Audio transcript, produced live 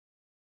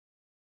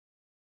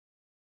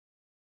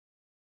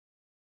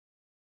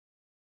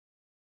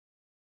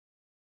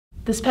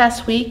This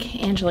past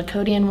week, Angela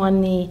Codian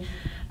won the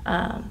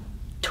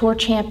Tour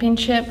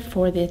Championship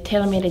for the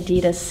TaylorMade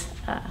Adidas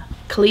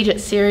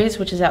Collegiate Series,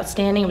 which is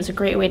outstanding. It was a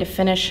great way to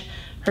finish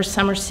her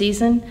summer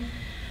season.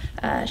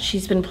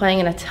 She's been playing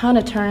in a ton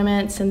of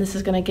tournaments, and this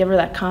is going to give her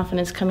that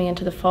confidence coming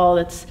into the fall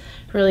that's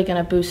really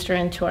going to boost her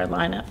into our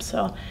lineup.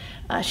 So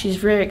she's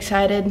very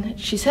excited.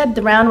 She said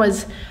the round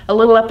was a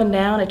little up and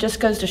down. It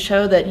just goes to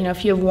show that, you know,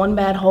 if you have one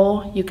bad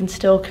hole, you can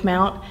still come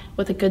out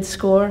with a good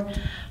score.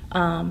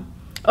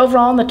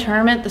 Overall in the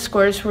tournament, the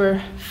scores were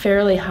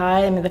fairly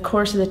high. I mean, the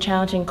course is a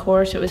challenging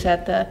course. It was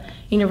at the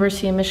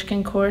University of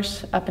Michigan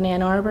course up in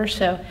Ann Arbor,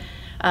 so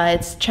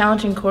it's a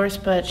challenging course,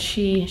 but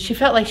she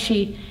felt like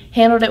she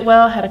handled it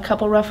well, had a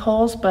couple rough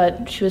holes,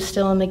 but she was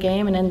still in the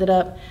game and ended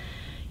up,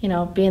 you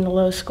know, being the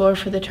low score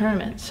for the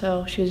tournament.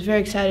 So she was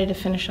very excited to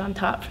finish on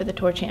top for the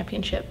Tour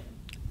Championship.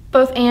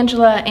 Both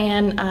Angela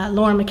and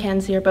Lauren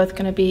McKenzie are both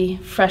going to be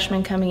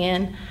freshmen coming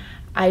in.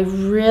 I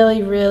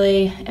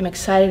really am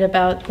excited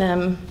about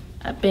them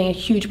being a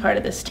huge part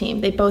of this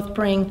team. They both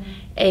bring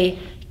a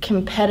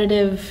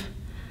competitive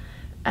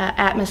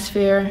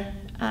atmosphere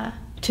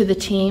to the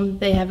team.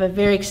 They have a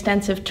very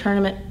extensive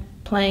tournament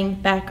playing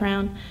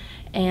background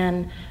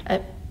and a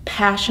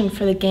passion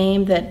for the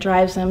game that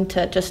drives them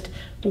to just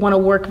want to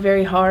work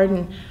very hard.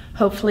 And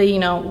hopefully, you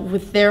know,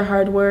 with their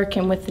hard work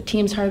and with the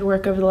team's hard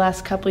work over the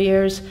last couple of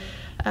years,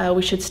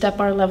 we should step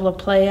our level of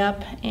play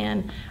up.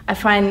 And I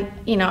find,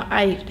 you know,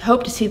 I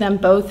hope to see them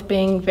both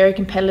being very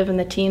competitive in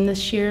the team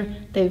this year.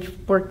 They've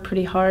worked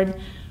pretty hard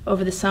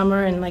over the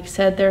summer, and like I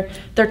said,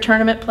 they're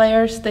tournament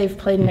players. They've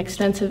played an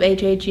extensive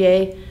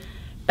AJGA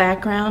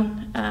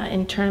background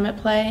in tournament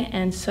play,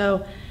 and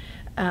so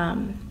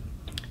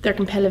their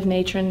competitive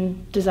nature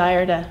and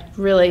desire to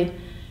really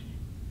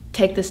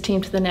take this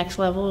team to the next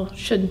level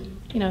should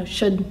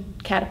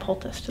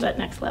catapult us to that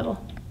next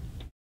level.